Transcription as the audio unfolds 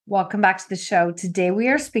Welcome back to the show. Today we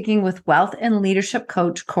are speaking with wealth and leadership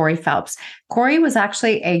coach Corey Phelps. Corey was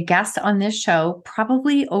actually a guest on this show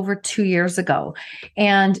probably over 2 years ago,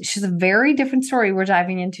 and she's a very different story we're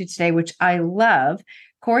diving into today, which I love.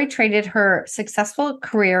 Corey traded her successful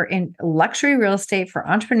career in luxury real estate for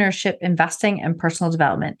entrepreneurship, investing, and personal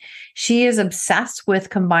development. She is obsessed with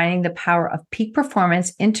combining the power of peak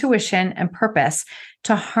performance, intuition, and purpose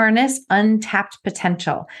to harness untapped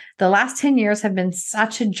potential. The last 10 years have been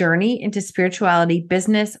such a journey into spirituality,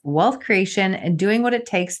 business, wealth creation, and doing what it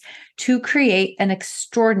takes to create an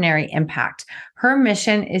extraordinary impact. Her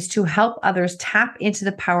mission is to help others tap into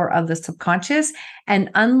the power of the subconscious and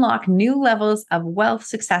unlock new levels of wealth,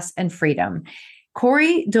 success, and freedom.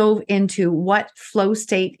 Corey dove into what flow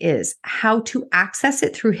state is, how to access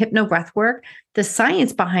it through hypnobreathwork, the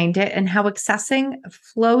science behind it, and how accessing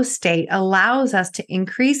flow state allows us to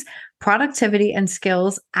increase productivity and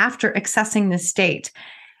skills after accessing this state.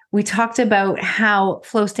 We talked about how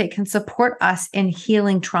flow state can support us in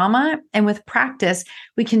healing trauma, and with practice,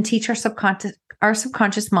 we can teach our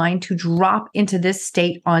subconscious mind to drop into this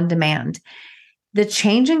state on demand. The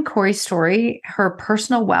change in Corey's story, her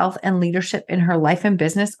personal wealth and leadership in her life and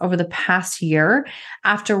business over the past year,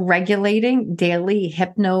 after regulating daily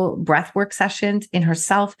hypno breathwork sessions in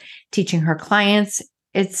herself, teaching her clients,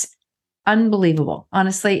 it's unbelievable.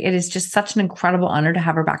 Honestly, it is just such an incredible honor to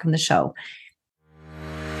have her back on the show.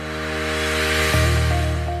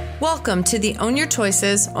 Welcome to the Own Your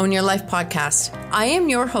Choices, Own Your Life podcast. I am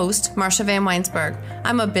your host, Marsha Van Weinsberg.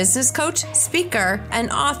 I'm a business coach, speaker,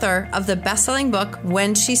 and author of the best-selling book,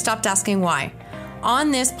 When She Stopped Asking Why.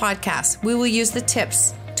 On this podcast, we will use the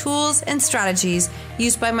tips, tools, and strategies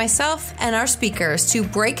used by myself and our speakers to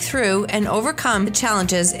break through and overcome the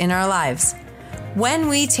challenges in our lives. When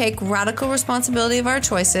we take radical responsibility of our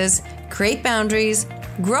choices, create boundaries,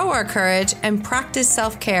 grow our courage, and practice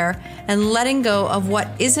self-care and letting go of what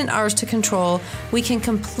isn't ours to control, we can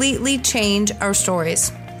completely change our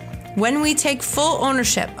stories. When we take full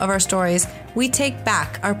ownership of our stories, we take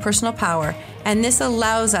back our personal power, and this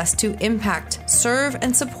allows us to impact, serve,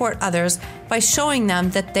 and support others by showing them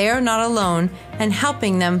that they are not alone and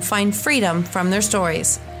helping them find freedom from their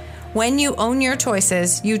stories. When you own your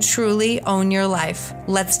choices, you truly own your life.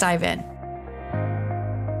 Let's dive in.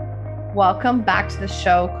 Welcome back to the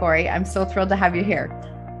show, Corey. I'm so thrilled to have you here.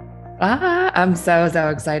 I'm so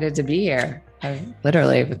excited to be here. I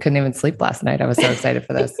literally couldn't even sleep last night. I was so excited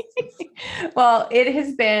for this. Well, it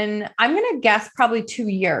has been, I'm going to guess, probably 2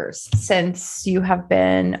 years since you have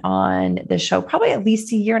been on the show, probably at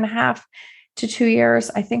least 1.5 to 2 years,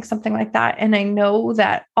 I think, something like that. And I know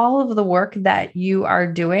that all of the work that you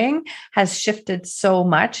are doing has shifted so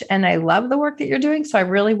much, and I love the work that you're doing. So I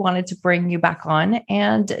really wanted to bring you back on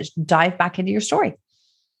and dive back into your story.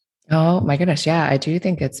 Oh my goodness. Yeah, I do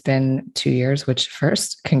think it's been 2 years, which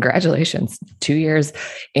first, congratulations, 2 years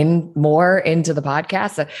into the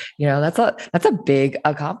podcast. That's a big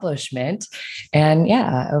accomplishment. And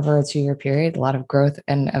yeah, over a 2-year period, a lot of growth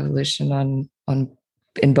and evolution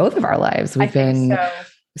in both of our lives. We've been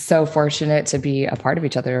so fortunate to be a part of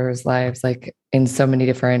each other's lives, like in so many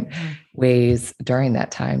different ways during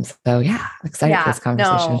that time. So yeah, excited for this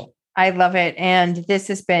conversation. No, I love it. And this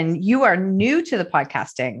has been, you are new to the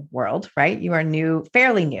podcasting world, right? You are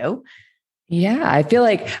fairly new. Yeah. I feel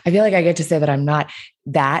like I get to say that I'm not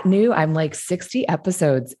that new. I'm like 60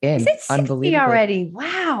 episodes in. Is it 60 already?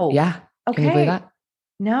 Wow. Yeah. Okay. Can you believe that?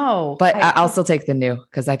 No, but I'll still take the new,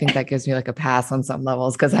 because I think that gives me like a pass on some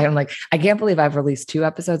levels. Because I'm like, I can't believe I've released 2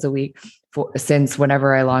 episodes a week since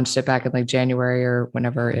whenever I launched it back in like January or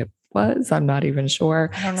whenever it was. I'm not even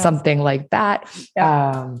sure. Something like that.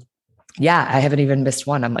 Yeah. I haven't even missed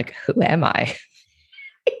one. I'm like, who am I?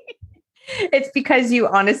 It's because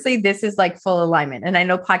this is like full alignment. And I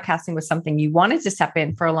know podcasting was something you wanted to step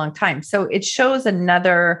in for a long time. So it shows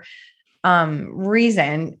another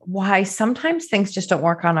reason why sometimes things just don't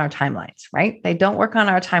work on our timelines, right? They don't work on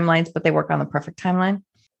our timelines, but they work on the perfect timeline.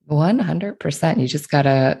 100%. You just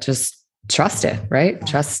gotta trust it, right?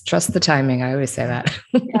 Yeah. Trust the timing. I always say that.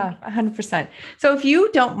 Yeah, 100%. So if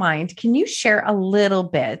you don't mind, can you share a little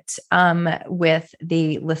bit with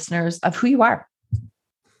the listeners of who you are?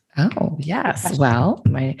 Oh, yes. Well,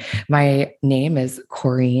 my name is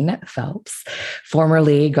Corrine Phelps,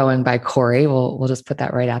 formerly going by Corey. We'll just put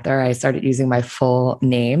that right out there. I started using my full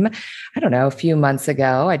name, I don't know, a few months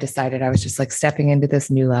ago. I decided I was just like stepping into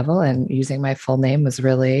this new level, and using my full name was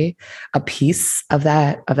really a piece of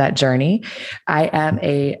that journey. I am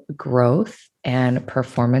a growth and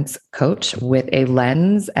performance coach with a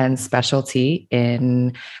lens and specialty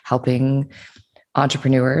in helping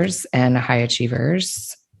entrepreneurs and high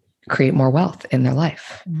achievers create more wealth in their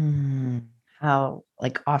life. How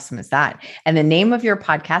awesome is that? And the name of your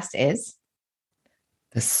podcast is?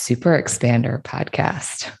 The Super Expander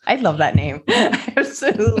Podcast. I love that name. I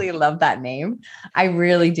absolutely love that name. I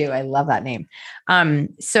really do. I love that name.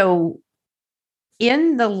 So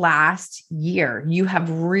in the last year, you have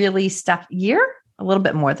really a little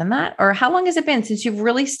bit more than that, or how long has it been since you've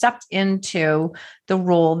really stepped into the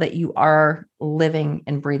role that you are living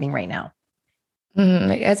and breathing right now?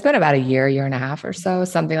 It's been about a year and a half or so,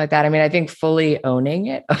 something like that. I mean, I think fully owning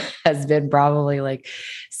it has been probably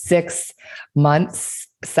 6 months,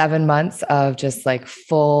 7 months of just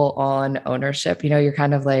full on ownership. You're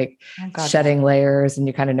kind of shedding layers and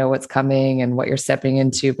you kind of know what's coming and what you're stepping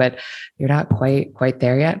into, but you're not quite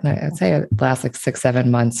there yet. And I'd say the last 6,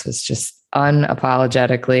 7 months was just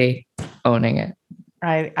unapologetically owning it.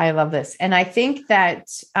 I love this. And I think that,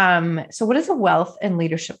 so what is a wealth and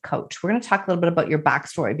leadership coach? We're going to talk a little bit about your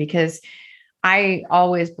backstory, because I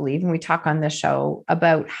always believe, and we talk on this show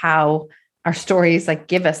about how our stories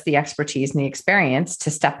give us the expertise and the experience to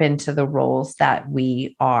step into the roles that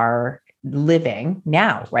we are living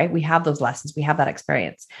now, right? We have those lessons, we have that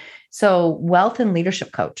experience. So wealth and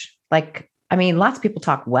leadership coach, lots of people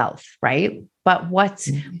talk wealth, right? But what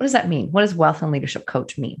does that mean? What does wealth and leadership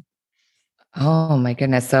coach mean? Oh my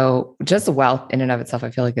goodness. So just wealth in and of itself,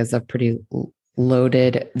 I feel is a pretty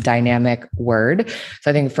loaded, dynamic word.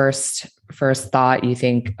 So I think first thought, you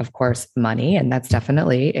think, of course, money, and that's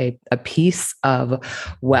definitely a piece of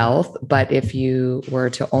wealth. But if you were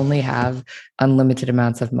to only have unlimited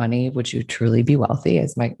amounts of money, would you truly be wealthy?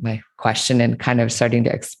 Is my question, and kind of starting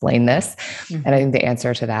to explain this. Mm-hmm. And I think the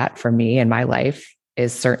answer to that for me in my life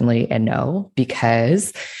is certainly a no,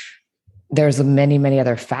 because there's many, many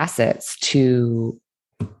other facets to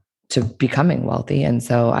becoming wealthy. And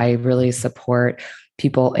so I really support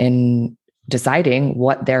people in deciding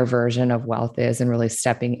what their version of wealth is and really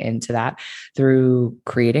stepping into that through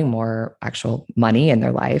creating more actual money in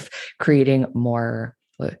their life, creating more.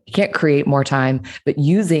 You can't create more time, but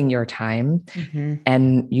using your time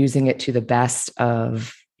and using it to the best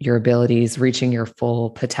of your abilities, reaching your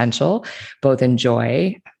full potential, both in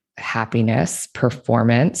joy, happiness,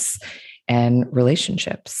 performance, and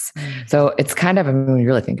relationships. So it's kind of, when you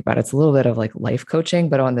really think about it, it's a little bit of life coaching,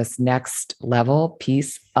 but on this next level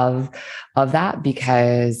piece of that,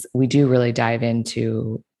 because we do really dive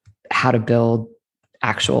into how to build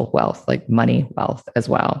actual wealth, money wealth as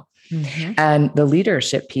well. Mm-hmm. And the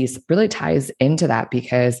leadership piece really ties into that,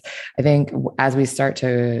 because I think as we start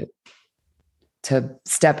to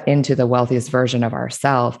step into the wealthiest version of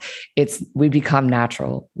ourselves, we become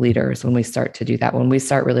natural leaders when we start to do that. When we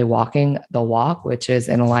start really walking the walk, which is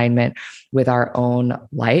in alignment with our own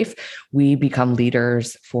life, we become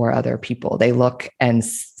leaders for other people. They look and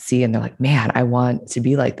see and they're like, man, I want to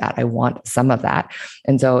be like that. I want some of that.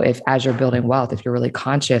 And so as you're building wealth, if you're really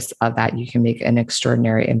conscious of that, you can make an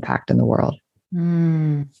extraordinary impact in the world.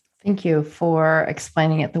 Thank you for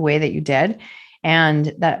explaining it the way that you did.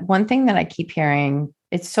 And that one thing that I keep hearing,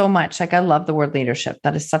 it's so much I love the word leadership.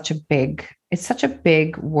 That is such a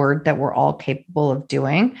big word that we're all capable of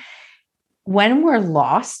doing. When we're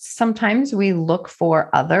lost, sometimes we look for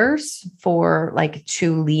others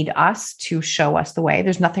to lead us, to show us the way.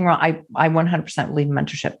 There's nothing wrong. I 100% believe in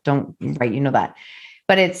mentorship. Right. You know that,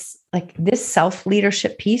 but it's this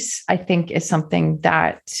self-leadership piece, I think, is something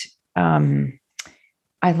that,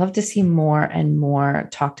 I love to see more and more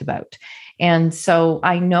talked about. And so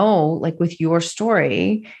I know, with your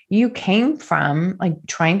story, you came from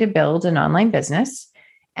trying to build an online business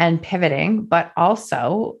and pivoting, but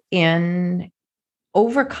also in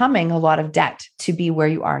overcoming a lot of debt to be where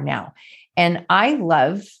you are now. And I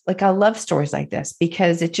love stories like this,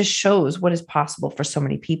 because it just shows what is possible for so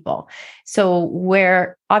many people. So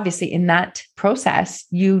where obviously in that process,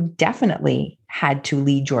 you definitely had to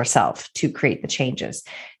lead yourself to create the changes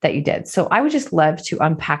that you did. So I would just love to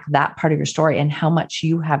unpack that part of your story and how much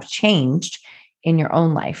you have changed in your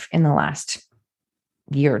own life in the last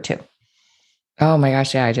year or two. Oh my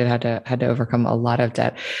gosh. Yeah, I had to overcome a lot of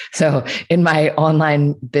debt. So in my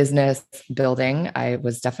online business building, I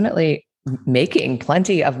was definitely making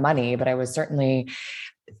plenty of money, but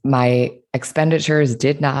my expenditures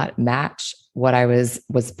did not match what I was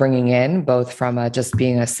bringing in, both from just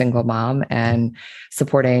being a single mom and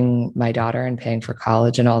supporting my daughter and paying for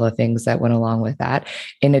college and all the things that went along with that,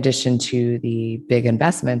 in addition to the big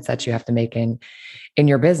investments that you have to make in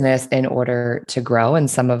your business in order to grow.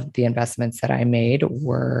 And some of the investments that I made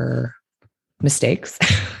were mistakes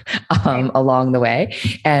along the way.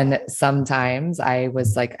 And sometimes I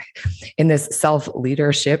was like in this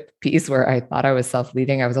self-leadership piece where I thought I was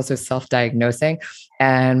self-leading. I was also self-diagnosing,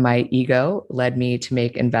 and my ego led me to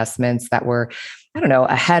make investments that were, I don't know,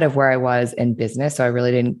 ahead of where I was in business. So I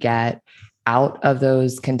really didn't get out of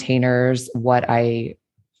those containers what I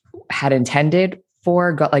had intended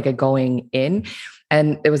for, like a going in.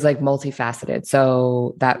 And it was like multifaceted.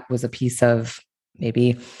 So that was a piece of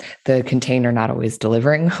maybe the container not always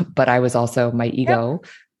delivering, but I was also, my ego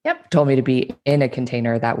told me to be in a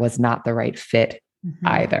container that was not the right fit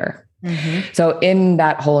either. So in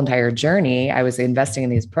that whole entire journey, I was investing in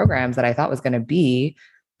these programs that I thought was going to be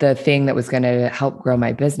the thing that was going to help grow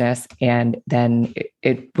my business. And then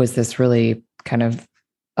it was this really kind of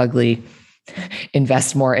ugly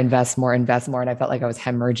invest more. And I felt like I was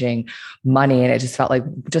hemorrhaging money. And it just felt like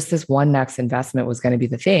just this one next investment was going to be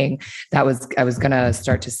the thing I was going to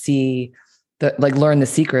start to see learn the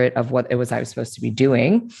secret of what it was I was supposed to be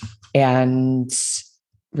doing. And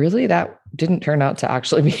really that didn't turn out to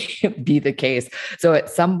actually be the case. So at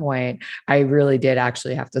some point I really did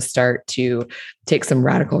actually have to start to take some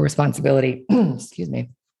radical responsibility. Excuse me.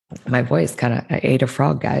 My voice I ate a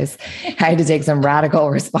frog, guys. I had to take some radical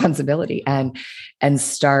responsibility and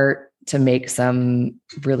start to make some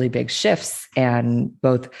really big shifts, and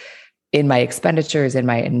both in my expenditures, in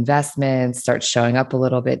my investments, start showing up a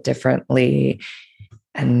little bit differently.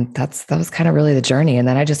 And that was kind of really the journey. And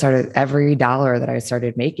then I just started, every dollar that I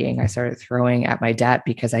started making, I started throwing at my debt,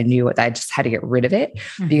 because I knew I just had to get rid of it,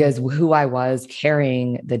 because who I was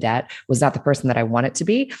carrying the debt was not the person that I want it to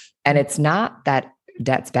be. And it's not that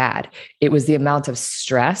debt's bad. It was the amount of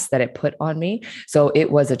stress that it put on me. So it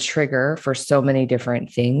was a trigger for so many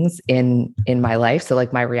different things in my life. So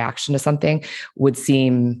like my reaction to something would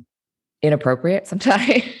seem inappropriate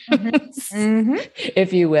sometimes,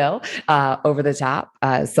 if you will, over the top.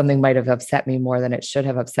 Something might have upset me more than it should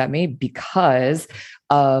have upset me because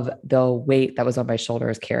of the weight that was on my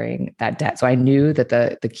shoulders carrying that debt. So I knew that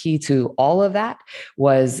the key to all of that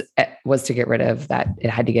was to get rid of that. It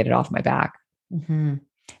had to get it off my back.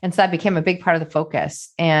 And so that became a big part of the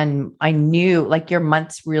focus. And I knew like your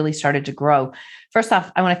months really started to grow. First off,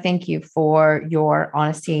 I want to thank you for your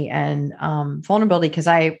honesty and vulnerability, because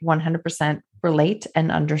I 100% relate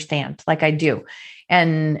and understand, like I do.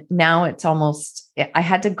 And now it's almost, I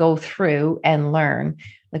had to go through and learn,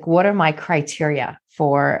 like, what are my criteria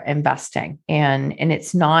for investing? And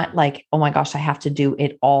it's not like, oh my gosh, I have to do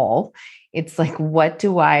it all. It's like, what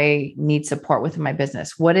do I need support with in my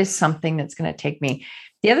business? What is something that's going to take me?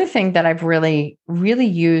 The other thing that I've really, really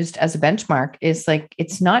used as a benchmark is like,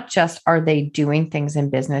 it's not just, are they doing things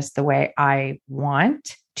in business the way I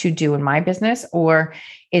want to do in my business, or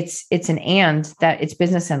it's that it's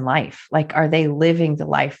business and life. Like, are they living the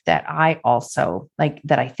life that I also like,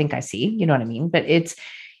 that I think I see, you know what I mean? But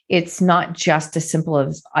it's not just as simple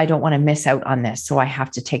as, I don't want to miss out on this, so I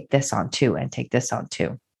have to take this on too and take this on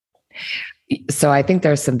too. So I think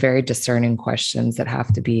there's some very discerning questions that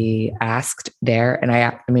have to be asked there. And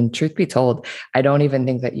I mean, truth be told, I don't even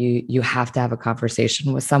think that you have to have a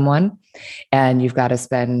conversation with someone, and you've got to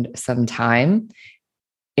spend some time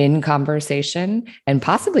in conversation, and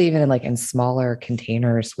possibly even in smaller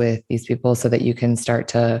containers with these people, so that you can start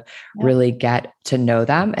to really get to know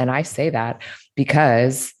them. And I say that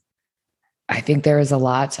because I think there is a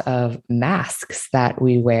lot of masks that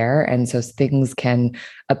we wear. And so things can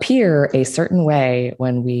appear a certain way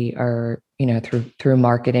when we are, through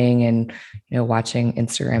marketing and, watching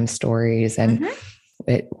Instagram stories. And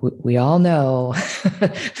we all know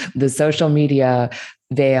the social media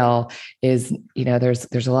veil is,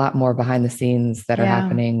 there's a lot more behind the scenes that are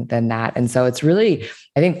happening than that. And so it's really,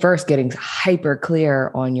 I think, first getting hyper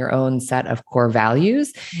clear on your own set of core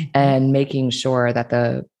values and making sure that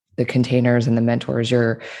the containers and the mentors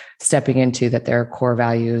you're stepping into, that their core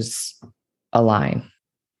values align.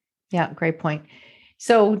 Yeah, great point.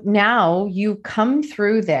 So now you come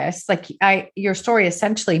through this, your story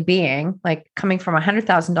essentially being like coming from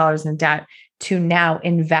 $100,000 in debt to now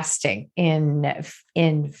investing in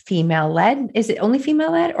female-led. Is it only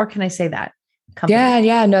female-led, or can I say that? Company?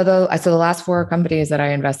 Yeah. No, so the last 4 companies that I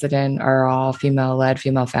invested in are all female-led,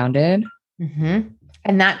 female-founded.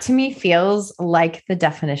 And that to me feels like the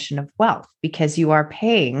definition of wealth, because you are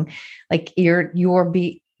paying, like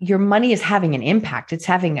your money is having an impact. It's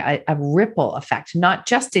having a ripple effect, not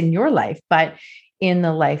just in your life, but in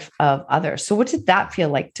the life of others. So what did that feel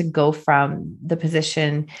like to go from the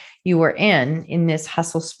position you were in this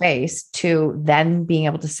hustle space to then being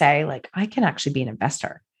able to say, like, I can actually be an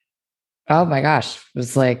investor? Oh my gosh. It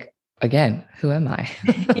was like, again, who am I?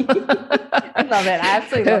 love it. I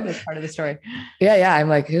absolutely love this part of the story. Yeah. I'm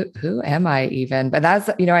like, who am I even? But that's,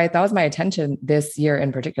 that was my intention this year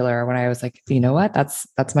in particular, when I was like, you know what, that's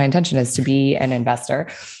my intention, is to be an investor.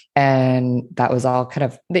 And that was all kind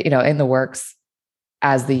of, in the works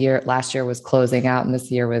as last year was closing out and this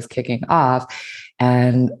year was kicking off.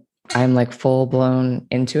 And I'm like full blown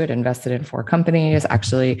into it, invested in 4 companies.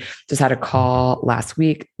 Actually just had a call last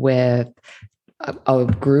week with a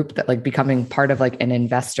group that like becoming part of like an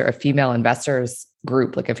investor, a female investors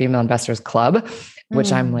group, like a female investors club,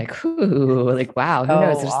 which I'm like, ooh, like, wow, who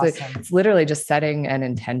knows? Awesome. It's literally just setting an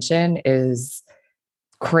intention. Is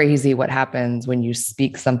crazy what happens when you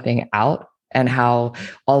speak something out, and how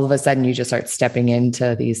all of a sudden you just start stepping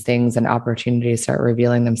into these things and opportunities start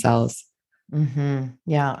revealing themselves. Mm-hmm.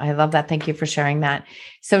 Yeah, I love that. Thank you for sharing that.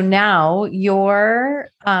 So now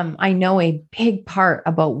I know a big part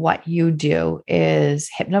about what you do is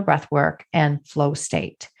hypnobreath work and flow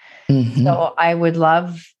state. Mm-hmm. So I would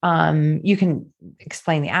love, you can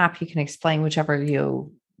explain the app, you can explain whichever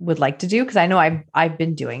you would like to do, because I know I've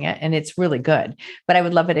been doing it and it's really good, but I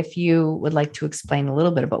would love it if you would like to explain a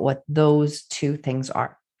little bit about what those 2 things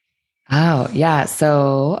are. Oh, yeah.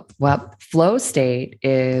 So, flow state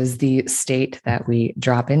is the state that we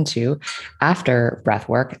drop into after breath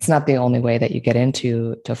work. It's not the only way that you get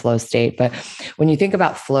into flow state, but when you think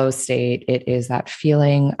about flow state, it is that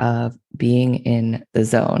feeling of being in the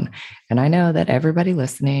zone. And I know that everybody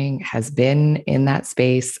listening has been in that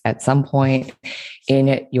space at some point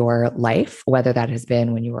in your life, whether that has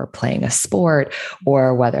been when you were playing a sport,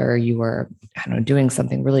 or whether you were, doing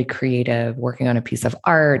something really creative, working on a piece of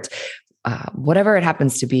art, whatever it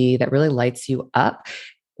happens to be that really lights you up.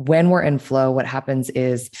 When we're in flow, what happens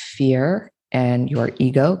is fear and your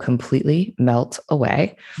ego completely melt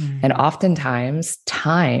away. Mm-hmm. And oftentimes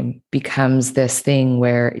time becomes this thing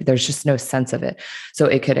where there's just no sense of it. So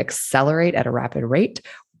it could accelerate at a rapid rate,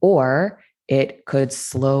 or it could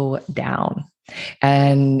slow down.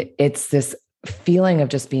 And it's this feeling of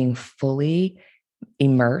just being fully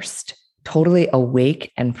immersed, totally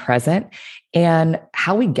awake and present. And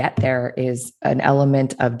how we get there is an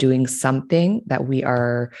element of doing something that we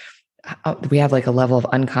have like a level of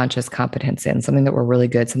unconscious competence in, something that we're really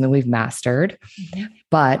good, something we've mastered. Mm-hmm.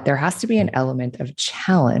 But there has to be an element of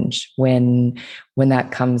challenge when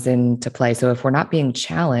that comes into play. So if we're not being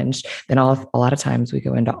challenged, then a lot of times we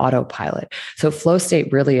go into autopilot. So flow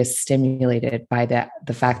state really is stimulated by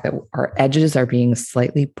the fact that our edges are being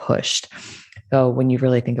slightly pushed. So when you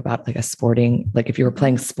really think about like if you were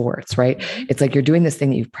playing sports, right? It's like you're doing this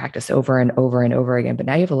thing that you've practiced over and over and over again, but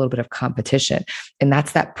now you have a little bit of competition. And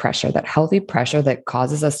that's that pressure, that healthy pressure that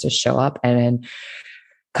causes us to show up and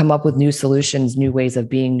come up with new solutions, new ways of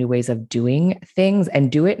being, new ways of doing things,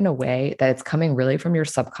 and do it in a way that it's coming really from your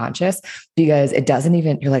subconscious, because it doesn't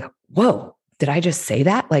even, you're like, whoa, did I just say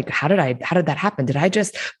that? Like, how did that happen? Did I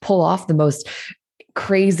just pull off the most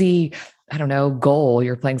crazy, goal?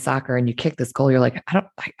 You're playing soccer and you kick this goal. You're like,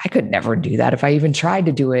 I could never do that if I even tried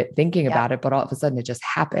to do it thinking about it, but all of a sudden it just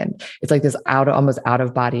happened. It's like this almost out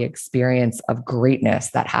of body experience of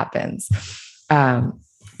greatness that happens.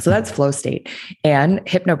 So that's flow state, and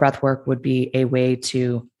hypnobreath work would be a way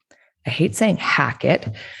to, I hate saying hack it,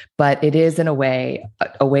 but it is in a way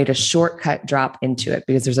to shortcut drop into it,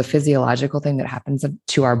 because there's a physiological thing that happens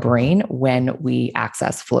to our brain when we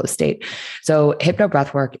access flow state. So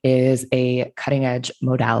hypnobreath work is a cutting edge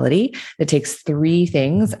modality that takes 3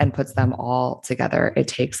 things and puts them all together. It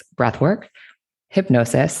takes breath work,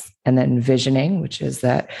 hypnosis, and then visioning, which is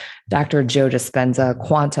that Dr. Joe Dispenza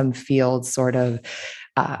quantum field sort of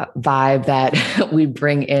vibe that we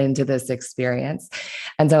bring into this experience.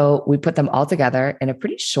 And so we put them all together in a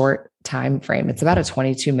pretty short time frame. It's about a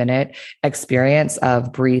 22-minute experience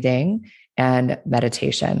of breathing and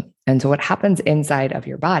meditation. And so what happens inside of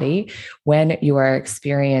your body when you are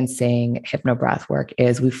experiencing hypnobreath work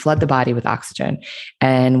is we flood the body with oxygen.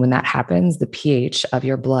 And when that happens, the pH of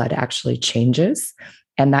your blood actually changes.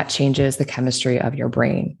 And that changes the chemistry of your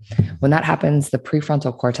brain. When that happens, the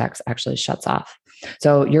prefrontal cortex actually shuts off.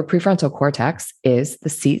 So your prefrontal cortex is the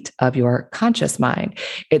seat of your conscious mind.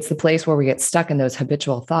 It's the place where we get stuck in those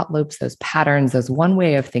habitual thought loops, those patterns, those one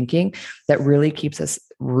way of thinking that really keeps us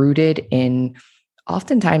rooted in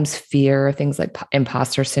oftentimes fear. Things like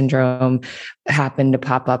imposter syndrome happen to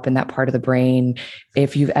pop up in that part of the brain.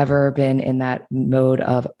 If you've ever been in that mode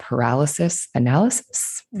of paralysis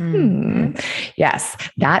analysis, yes,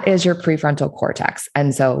 that is your prefrontal cortex.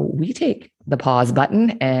 And so we take the pause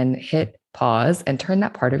button and hit pause and turn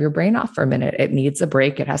that part of your brain off for a minute. It needs a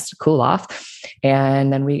break. It has to cool off.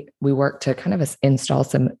 And then we work to kind of install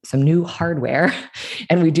some new hardware.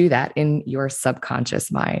 And we do that in your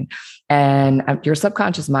subconscious mind. And your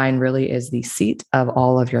subconscious mind really is the seat of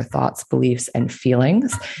all of your thoughts, beliefs, and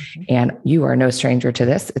feelings. And you are no stranger to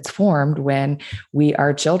this. It's formed when we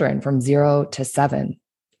are children from 0 to 7.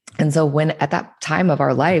 And so when at that time of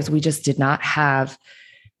our lives, we didn't have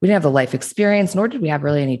the life experience, nor did we have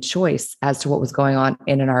really any choice as to what was going on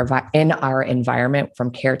in our environment,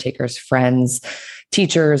 from caretakers, friends,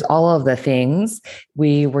 teachers, all of the things.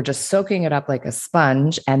 We were just soaking it up like a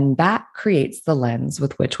sponge, and that creates the lens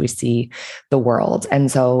with which we see the world.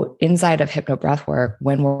 And so inside of hypnobreathwork,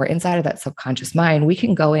 when we're inside of that subconscious mind, we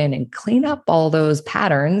can go in and clean up all those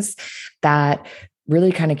patterns that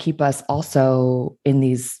really kind of keep us also in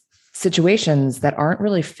these situations that aren't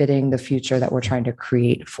really fitting the future that we're trying to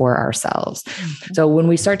create for ourselves. So when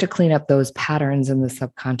we start to clean up those patterns in the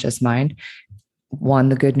subconscious mind, one,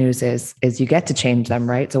 the good news is you get to change them,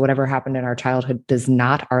 right? So whatever happened in our childhood does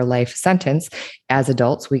not our life sentence. As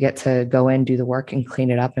adults, we get to go in, do the work, and clean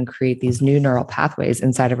it up and create these new neural pathways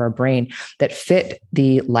inside of our brain that fit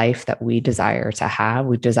the life that we desire to have,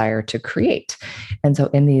 we desire to create. And so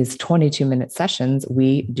in these 22-minute sessions,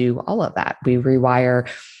 we do all of that. We rewire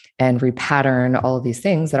and repattern all of these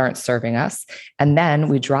things that aren't serving us. And then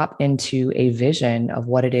we drop into a vision of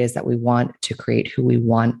what it is that we want to create, who we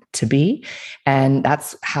want to be. And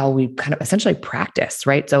that's how we kind of essentially practice,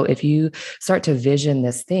 right? So if you start to vision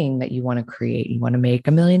this thing that you want to create, you want to make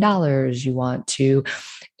 $1 million, you want to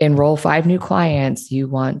enroll 5 new clients, you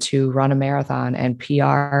want to run a marathon and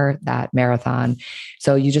PR that marathon.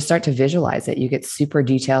 So you just start to visualize it. You get super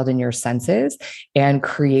detailed in your senses and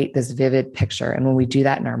create this vivid picture. And when we do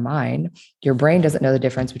that in our mind, your brain doesn't know the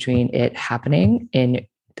difference between it happening in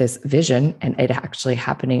this vision and it actually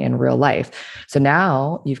happening in real life. So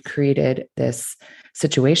now you've created this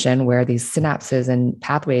situation where these synapses and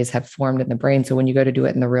pathways have formed in the brain. So when you go to do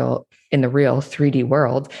it in the real 3D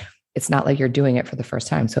world, it's not like you're doing it for the first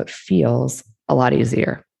time. So it feels a lot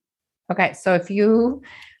easier. Okay. So if you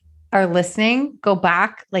are listening, go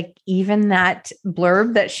back, like even that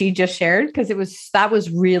blurb that she just shared, because that was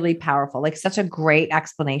really powerful, like such a great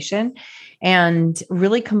explanation and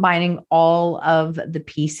really combining all of the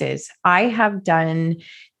pieces. I have done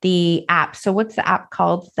the app. So what's the app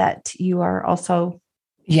called that you are also?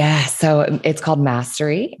 Yeah. So it's called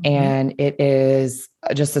Mastery, and it's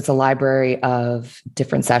a library of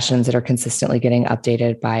different sessions that are consistently getting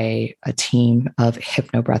updated by a team of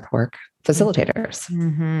hypnobreathwork facilitators.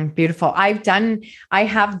 Mm-hmm. Beautiful. I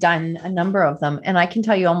have done a number of them, and I can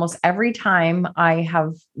tell you almost every time I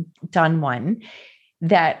have done one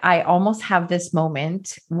that I almost have this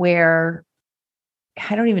moment where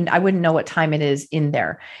I wouldn't know what time it is in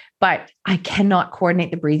there, but I cannot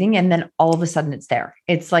coordinate the breathing. And then all of a sudden it's there.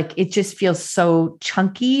 It's like, it just feels so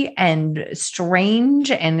chunky and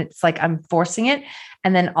strange. And it's like, I'm forcing it.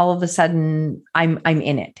 And then all of a sudden I'm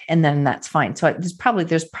in it. And then that's fine. So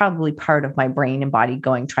there's probably part of my brain and body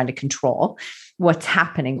trying to control what's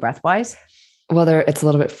happening breath-wise. Well, it's a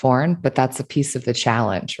little bit foreign, but that's a piece of the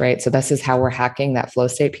challenge, right? So this is how we're hacking that flow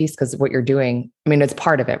state piece, because what you're doing, I mean, it's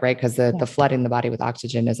part of it, right? Because the flooding the body with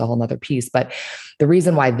oxygen is a whole nother piece. But the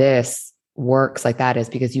reason why this works like that is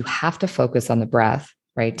because you have to focus on the breath,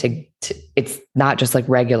 right? It's not just like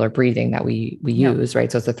regular breathing that we use,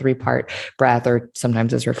 right? So it's a 3-part breath, or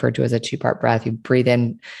sometimes it's referred to as a 2-part breath. You breathe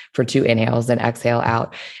in for 2 inhales, then exhale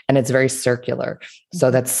out, and it's very circular.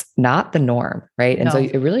 So that's not the norm, right? And so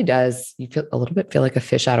it really does, you feel like a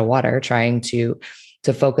fish out of water trying to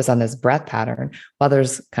focus on this breath pattern while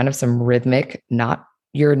there's kind of some rhythmic, not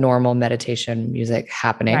your normal meditation music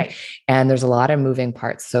happening. Right. And there's a lot of moving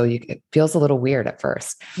parts. So it feels a little weird at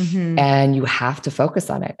first, and you have to focus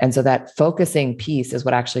on it. And so that focusing piece is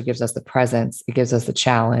what actually gives us the presence. It gives us the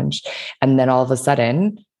challenge. And then all of a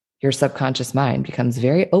sudden, your subconscious mind becomes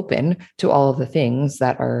very open to all of the things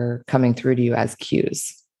that are coming through to you as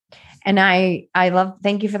cues. And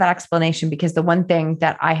thank you for that explanation, because the one thing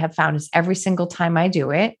that I have found is every single time I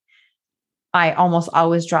do it, I almost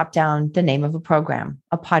always drop down the name of a program,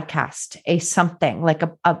 a podcast, something like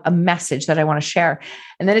a message that I want to share.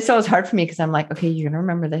 And then it's always hard for me because I'm like, okay, you're going to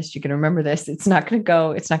remember this. You're going to remember this. It's not going to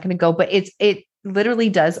go. It's not going to go. But it literally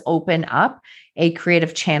does open up a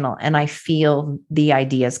creative channel, and I feel the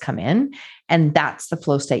ideas come in, and that's the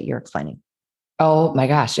flow state you're explaining. Oh my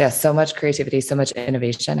gosh. Yes. So much creativity, so much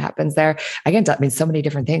innovation happens there. So many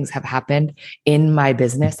different things have happened in my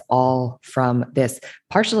business, all from this.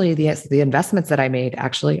 Partially the investments that I made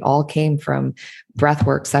actually all came from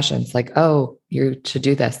breathwork sessions. Like, oh, you should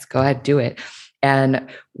do this. Go ahead, do it. And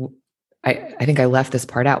I think I left this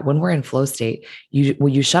part out. When we're in flow state,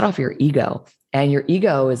 you shut off your ego. And your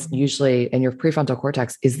ego is usually, and your prefrontal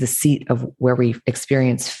cortex is the seat of where we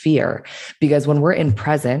experience fear. Because when we're in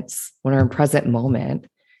presence, when we're in present moment,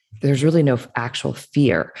 there's really no actual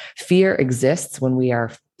fear. Fear exists when we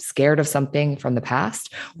are scared of something from the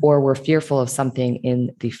past, or we're fearful of something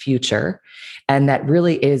in the future. And that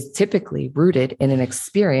really is typically rooted in an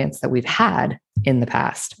experience that we've had in the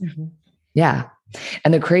past. Mm-hmm. Yeah.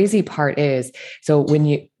 And the crazy part is, so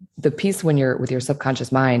the piece when you're with your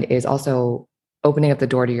subconscious mind is also opening up the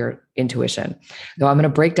door to your intuition. So I'm going to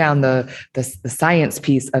break down the science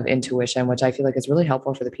piece of intuition, which I feel like is really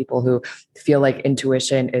helpful for the people who feel like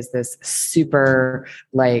intuition is this super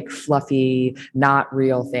like fluffy, not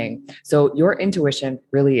real thing. So your intuition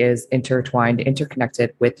really is intertwined,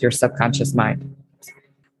 interconnected with your subconscious mind.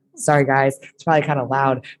 Sorry, guys. It's probably kind of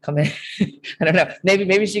loud. Come in. I don't know.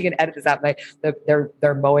 Maybe she can edit this out.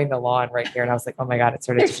 They're mowing the lawn right here. And I was like, oh my God, it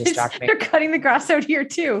started to distract me. They're cutting the grass out here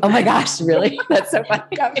too. Oh my gosh, really? That's so funny.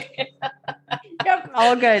 Yep.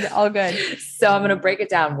 All good. All good. So I'm going to break it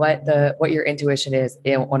down what your intuition is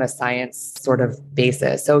on a science sort of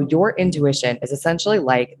basis. So your intuition is essentially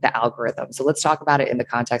like the algorithm. So let's talk about it in the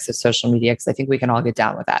context of social media, because I think we can all get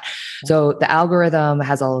down with that. So the algorithm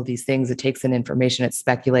has all of these things. It takes in information. It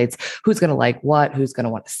speculates who's going to like what, who's going to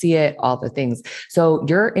want to see it, all the things. So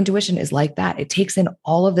your intuition is like that. It takes in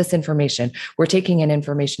all of this information. We're taking in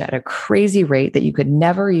information at a crazy rate that you could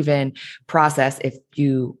never even process if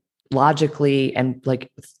you logically and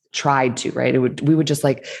like tried to, right? We would just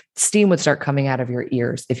like steam would start coming out of your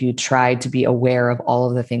ears if you tried to be aware of all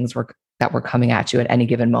of the things that were coming at you at any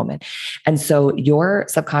given moment. And so your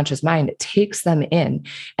subconscious mind takes them in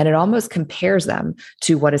and it almost compares them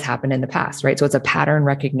to what has happened in the past, right? So it's a pattern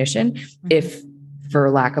recognition, if for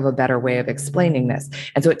lack of a better way of explaining this.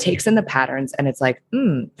 And so it takes in the patterns and it's like,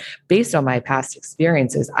 based on my past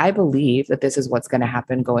experiences, I believe that this is what's going to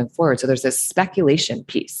happen going forward. So there's this speculation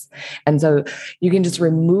piece. And so you can just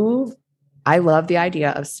remove. I love the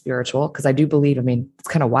idea of spiritual because I do believe, it's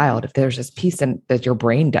kind of wild. If there's this piece in that your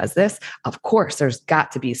brain does this, of course, there's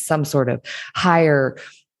got to be some sort of higher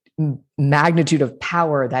magnitude of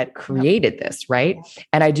power that created this, right?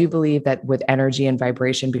 And I do believe that with energy and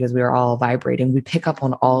vibration, because we are all vibrating, we pick up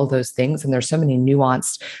on all those things. And there's so many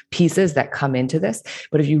nuanced pieces that come into this.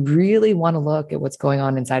 But if you really want to look at what's going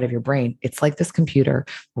on inside of your brain, it's like this computer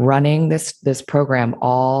running this program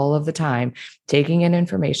all of the time, taking in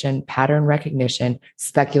information, pattern recognition,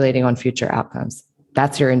 speculating on future outcomes.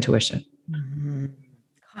 That's your intuition. Mm-hmm.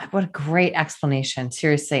 God, what a great explanation.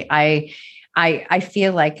 Seriously. I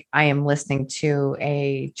feel like I am listening to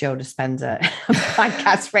a Joe Dispenza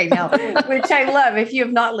podcast right now, which I love. If you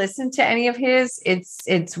have not listened to any of his,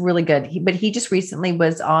 it's really good. But he just recently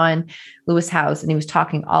was on Lewis Howes and he was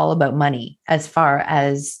talking all about money as far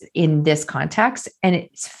as in this context. And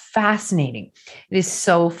it's fascinating. It is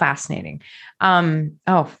so fascinating.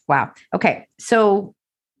 Oh, wow. Okay. So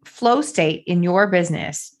flow state in your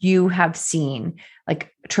business, you have seen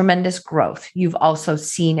like tremendous growth. You've also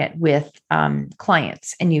seen it with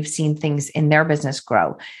clients and you've seen things in their business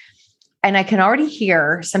grow. And I can already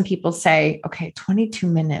hear some people say, okay, 22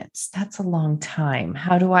 minutes, that's a long time.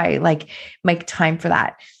 How do I like make time for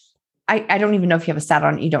that? I don't even know if you have a stat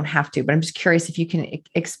on it. You don't have to, but I'm just curious if you can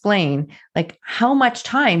explain like how much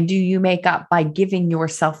time do you make up by giving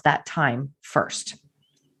yourself that time first?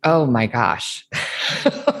 Oh my gosh.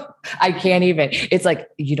 I can't even. It's like,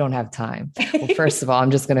 you don't have time. Well, first of all,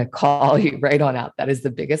 I'm just going to call you right on out. That is the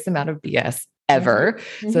biggest amount of BS ever.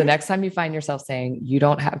 Mm-hmm. So the next time you find yourself saying you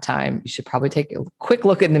don't have time, you should probably take a quick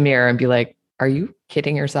look in the mirror and be like, are you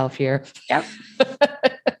kidding yourself here? Yep.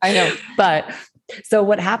 I know. But so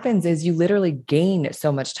what happens is you literally gain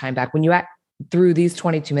so much time back when you act through these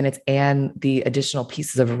 22 minutes and the additional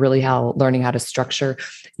pieces of really learning how to structure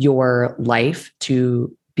your life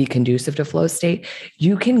to be conducive to flow state,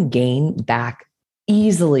 you can gain back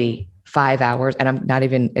easily 5 hours. And I'm not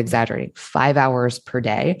even exaggerating, 5 hours per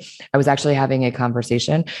day. I was actually having a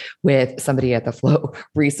conversation with somebody at the Flow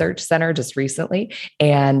Research Center just recently,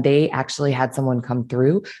 and they actually had someone come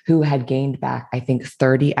through who had gained back, I think,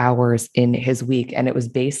 30 hours in his week. And it was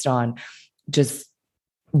based on just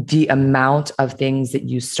the amount of things that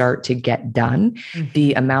you start to get done,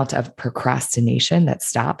 the amount of procrastination that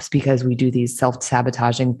stops because we do these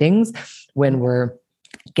self-sabotaging things when we're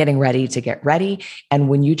getting ready to get ready. And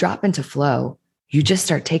when you drop into flow, you just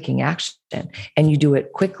start taking action and you do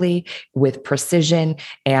it quickly with precision.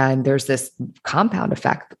 And there's this compound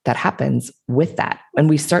effect that happens with that. When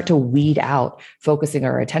we start to weed out focusing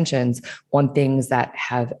our attentions on things that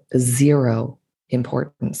have zero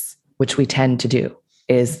importance, which we tend to do.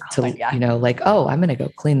 is to, yeah. like, oh, I'm going to go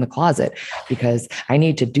clean the closet because I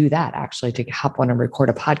need to do that actually to hop on and record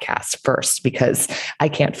a podcast first, because I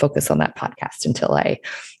can't focus on that podcast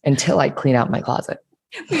until I clean out my closet.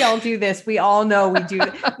 We all do this. We all know we do.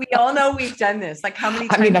 We all know we've done this. Like how many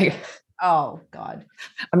times? Oh God.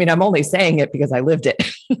 I mean, I'm only saying it because I lived it.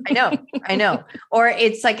 I know. Or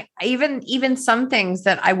it's like even some things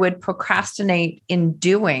that I would procrastinate in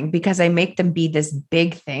doing because I make them be this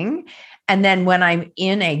big thing. And then when I'm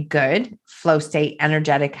in a good flow state,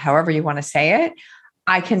 energetic, however you want to say it,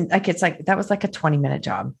 I can it's like, that was like a 20-minute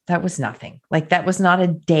job. That was nothing. Like that was not a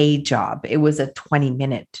day job. It was a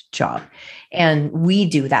 20-minute job. And we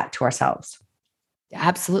do that to ourselves.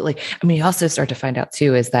 Absolutely. I mean, you also start to find out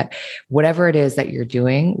too, is that whatever it is that you're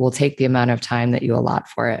doing will take the amount of time that you allot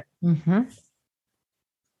for it. Mm-hmm.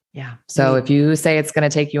 Yeah. So if you say it's going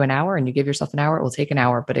to take you an hour and you give yourself an hour, it will take an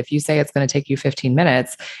hour. But if you say it's going to take you 15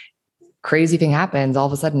 minutes, crazy thing happens. All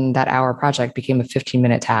of a sudden that hour project became a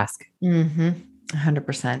 15-minute task. Mm-hmm.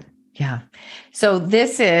 100%. Yeah. So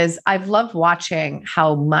I've loved watching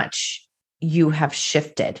how much you have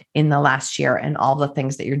shifted in the last year and all the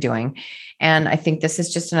things that you're doing. And I think this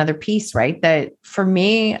is just another piece, right? That for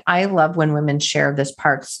me, I love when women share this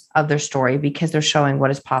parts of their story because they're showing what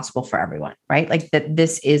is possible for everyone, right? Like that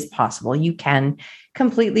this is possible. You can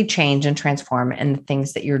completely change and transform in the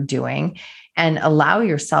things that you're doing and allow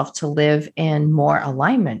yourself to live in more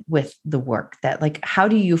alignment with the work that, like, how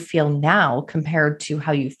do you feel now compared to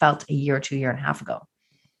how you felt a year, 2 years and a half ago?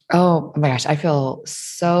 Oh my gosh, I feel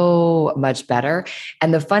so much better.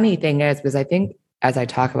 And the funny thing is, because I think as I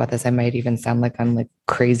talk about this, I might even sound like I'm like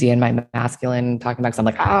crazy in my masculine talking about, 'cause I'm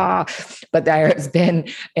like, but there has been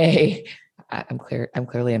I'm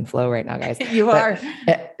clearly in flow right now, guys. You are.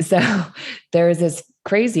 So there's this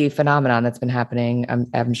crazy phenomenon that's been happening.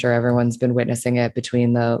 I'm sure everyone's been witnessing it,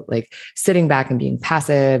 between the like sitting back and being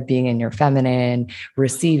passive, being in your feminine,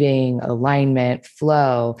 receiving, alignment,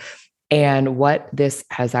 flow. And what this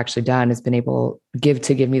has actually done is been able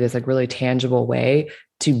to give me this like really tangible way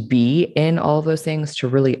to be in all of those things, to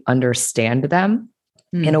really understand them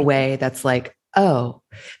in a way that's like, oh,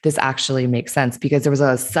 this actually makes sense, because there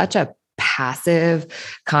was such a passive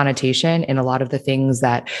connotation in a lot of the things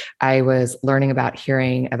that I was learning about,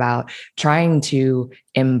 hearing about, trying to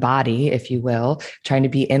embody, if you will, trying to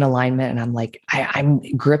be in alignment. And I'm like, I'm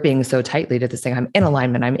gripping so tightly to this thing. I'm in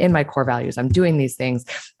alignment. I'm in my core values. I'm doing these things.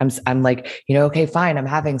 I'm like, okay, fine. I'm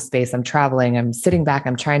having space. I'm traveling. I'm sitting back.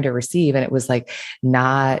 I'm trying to receive. And it was like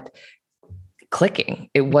not clicking.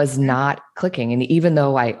 It was not clicking. And even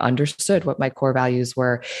though I understood what my core values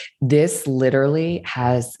were, this literally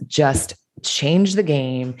has just changed the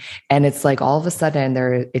game. And it's like all of a sudden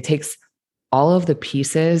it takes all of the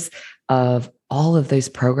pieces of all of those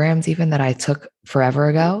programs, even that I took forever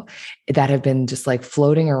ago, that have been just like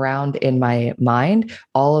floating around in my mind,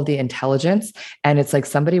 all of the intelligence. And it's like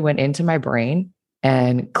somebody went into my brain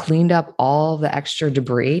and cleaned up all the extra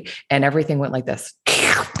debris, and everything went like this.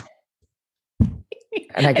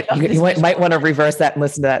 And you might want to reverse that and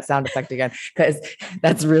listen to that sound effect again, because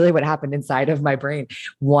that's really what happened inside of my brain.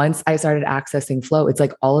 Once I started accessing flow, it's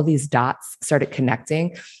like all of these dots started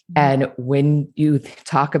connecting. And when you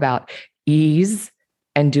talk about ease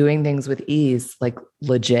and doing things with ease, like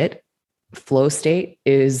legit flow state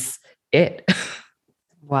is it.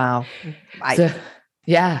 Wow.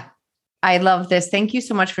 Yeah. I love this. Thank you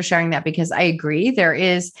so much for sharing that, because I agree.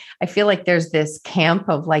 I feel like there's this camp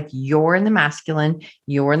of like, you're in the masculine,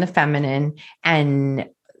 you're in the feminine, and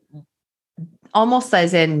almost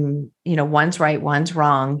as in, one's right, one's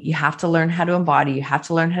wrong. You have to learn how to embody, you have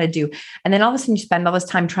to learn how to do. And then all of a sudden you spend all this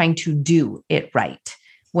time trying to do it right,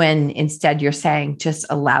 when instead you're saying, just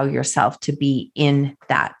allow yourself to be in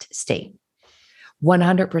that state.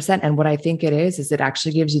 100%. And what I think it is it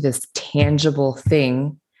actually gives you this tangible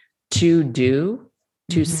thing to do,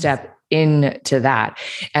 to step into that.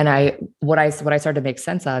 And what I started to make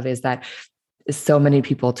sense of is that so many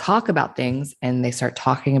people talk about things, and they start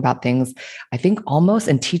talking about things, I think almost,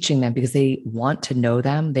 and teaching them because they want to know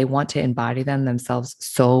them. They want to embody them themselves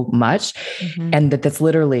so much. And that's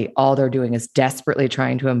literally all they're doing, is desperately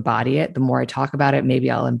trying to embody it. The more I talk about it, maybe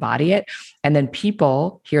I'll embody it. And then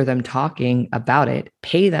people hear them talking about it,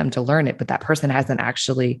 pay them to learn it. But that person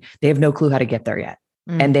they have no clue how to get there yet.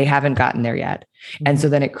 And they haven't gotten there yet. And so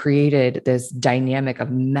then it created this dynamic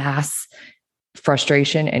of mass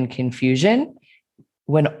frustration and confusion,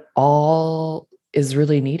 when all is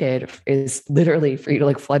really needed is literally for you to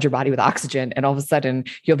like flood your body with oxygen. And all of a sudden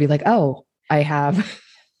you'll be like, oh, I have.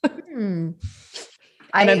 And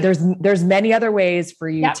there's many other ways for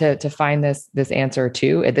you to find this answer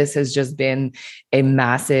too. This has just been a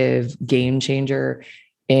massive game changer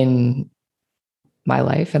in my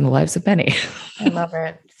life and the lives of many. I love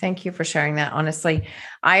it. Thank you for sharing that. Honestly,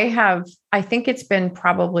 I think it's been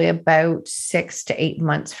probably about 6 to 8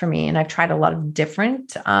 months for me. And I've tried a lot of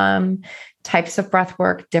different types of breath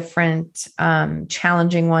work, different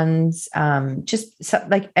challenging ones. And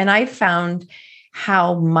I found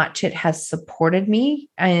how much it has supported me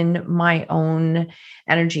in my own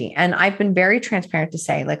energy. And I've been very transparent to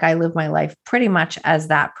say, like, I live my life pretty much as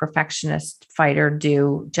that perfectionist fighter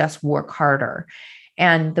do, just work harder.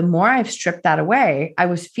 And the more I've stripped that away, I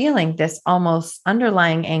was feeling this almost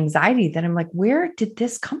underlying anxiety that I'm like, where did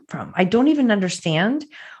this come from? I don't even understand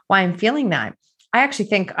why I'm feeling that. I actually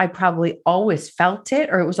think I probably always felt it,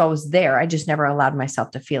 or it was always there. I just never allowed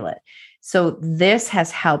myself to feel it. So this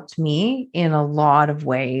has helped me in a lot of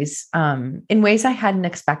ways, in ways I hadn't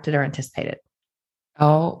expected or anticipated.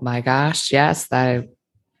 Oh my gosh. Yes. That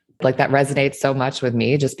resonates so much with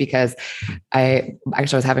me, just because I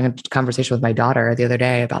was having a conversation with my daughter the other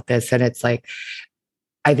day about this. And it's like,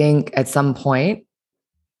 I think at some point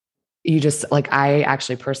you just like, I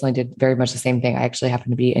actually personally did very much the same thing. I actually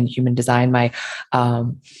happen to be in human design.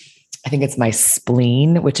 I think it's my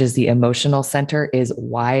spleen, which is the emotional center, is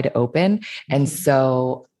wide open. And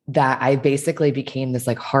so that I basically became this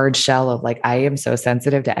like hard shell of like, I am so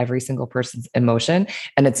sensitive to every single person's emotion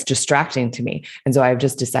and it's distracting to me. And so I've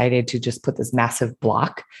just decided to just put this massive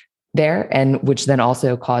block there, and which then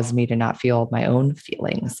also caused me to not feel my own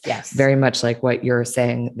feelings. Yes. Very much like what you're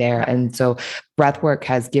saying there. And so breath work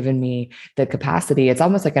has given me the capacity. It's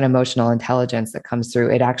almost like an emotional intelligence that comes through.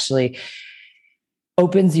 It actually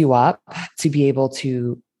opens you up to be able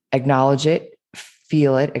to acknowledge it,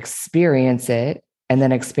 feel it, experience it, and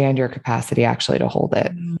then expand your capacity actually to hold it.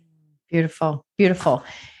 Beautiful, beautiful.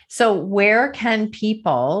 So where can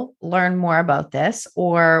people learn more about this,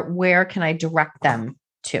 or where can I direct them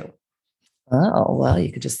to? Oh, well,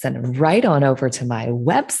 you could just send them right on over to my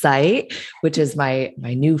website, which is my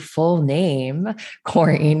new full name,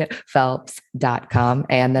 CorrinePhelps.com.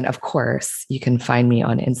 And then, of course, you can find me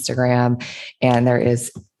on Instagram. And there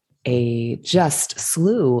is a just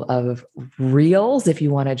slew of reels if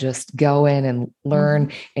you want to just go in and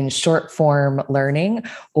learn in short form learning,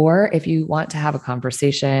 or if you want to have a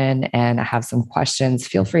conversation and have some questions,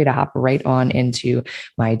 feel free to hop right on into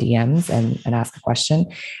my DMs and ask a question.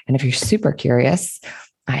 And if you're super curious,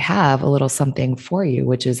 I have a little something for you,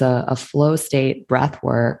 which is a flow state breath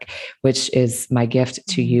work, which is my gift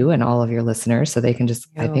to you and all of your listeners. So they can just,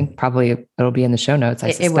 I think probably it'll be in the show notes,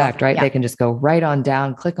 I suspect, right? Yeah. They can just go right on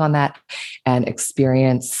down, click on that, and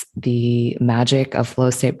experience the magic of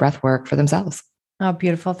flow state breath work for themselves. Oh,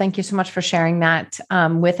 beautiful. Thank you so much for sharing that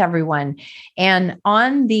with everyone. And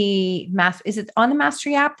on the is it on the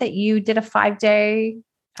Mastery app that you did a 5-day?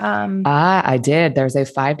 I did. There's a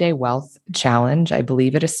 5-day wealth challenge. I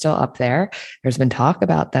believe it is still up there. There's been talk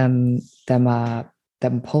about them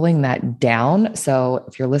pulling that down. So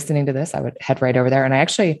if you're listening to this, I would head right over there. And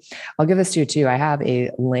I'll give this to you too. I have a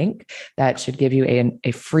link that should give you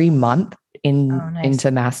a free month into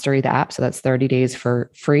Mastery, the app. So that's 30 days for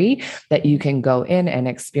free that you can go in and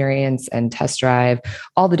experience and test drive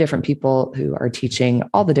all the different people who are teaching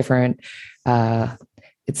all the different,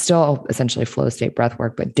 it's still essentially flow state breath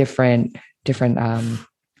work, but different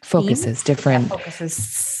focuses,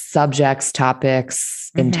 subjects,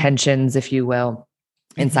 topics, intentions, if you will,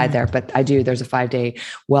 inside there. But there's a 5-day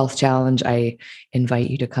wealth challenge. I invite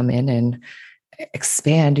you to come in and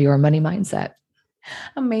expand your money mindset.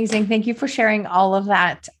 Amazing. Thank you for sharing all of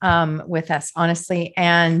that with us, honestly.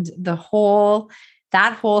 And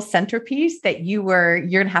that whole centerpiece that you're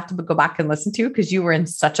going to have to go back and listen to, because you were in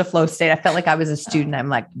such a flow state. I felt like I was a student. I'm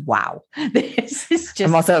like, wow, this is just.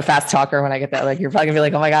 I'm also a fast talker when I get that. Like, you're probably gonna be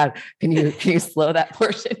like, oh my God, can you slow that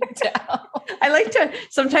portion down? I like to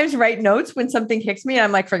sometimes write notes when something kicks me. And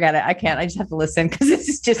I'm like, forget it. I can't. I just have to listen, because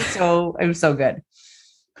it was so good.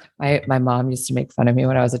 My mom used to make fun of me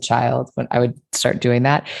when I was a child when I would start doing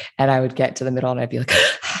that, and I would get to the middle and I'd be like,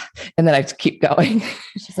 and then I'd keep going.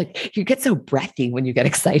 She's like, you get so breathy when you get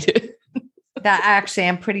excited. That actually,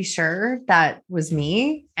 I'm pretty sure that was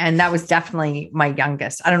me. And that was definitely my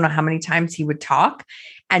youngest. I don't know how many times he would talk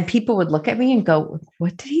and people would look at me and go,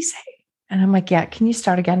 what did he say? And I'm like, yeah, can you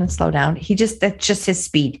start again and slow down? That's just his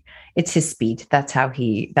speed. It's his speed. That's how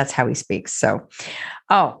he speaks. So,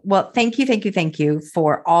 well, thank you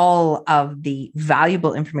for all of the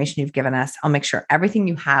valuable information you've given us. I'll make sure everything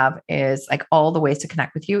you have is, like, all the ways to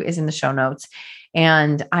connect with you is in the show notes.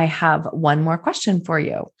 And I have one more question for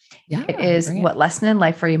you. Yeah, it is, what lesson in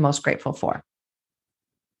life are you most grateful for?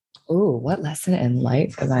 Oh, what lesson in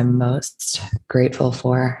life am I most grateful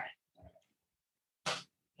for?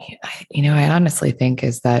 I honestly think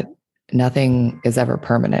is that nothing is ever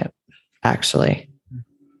permanent, actually.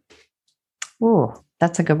 Oh,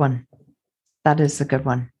 that's a good one. That is a good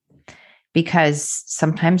one. Because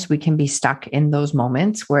sometimes we can be stuck in those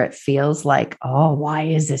moments where it feels like, oh, why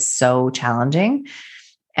is this so challenging?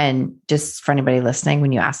 And just for anybody listening,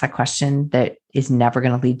 when you ask that question, that is never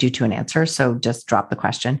going to lead you to an answer. So just drop the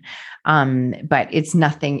question. But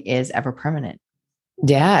nothing is ever permanent.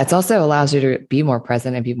 Yeah. It also allows you to be more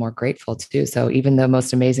present and be more grateful too. So even the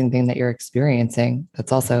most amazing thing that you're experiencing,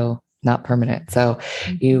 that's also not permanent. So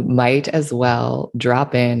you might as well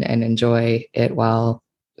drop in and enjoy it while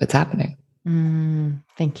it's happening.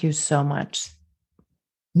 Thank you so much.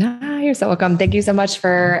 No, you're so welcome. Thank you so much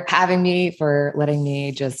for having me, for letting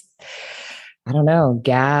me just,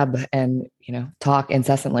 gab and, talk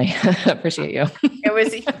incessantly. Appreciate you. It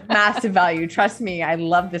was massive value. Trust me. I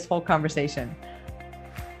love this whole conversation.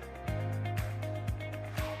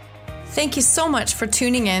 Thank you so much for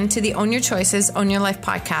tuning in to the Own Your Choices, Own Your Life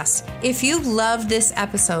podcast. If you loved this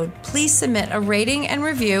episode, please submit a rating and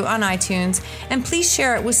review on iTunes, and please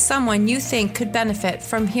share it with someone you think could benefit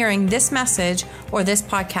from hearing this message or this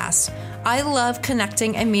podcast. I love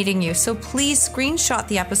connecting and meeting you, so please screenshot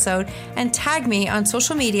the episode and tag me on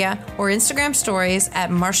social media or Instagram stories at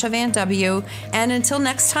Marsha Van W. And until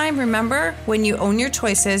next time, remember, when you own your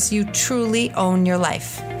choices, you truly own your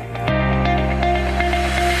life.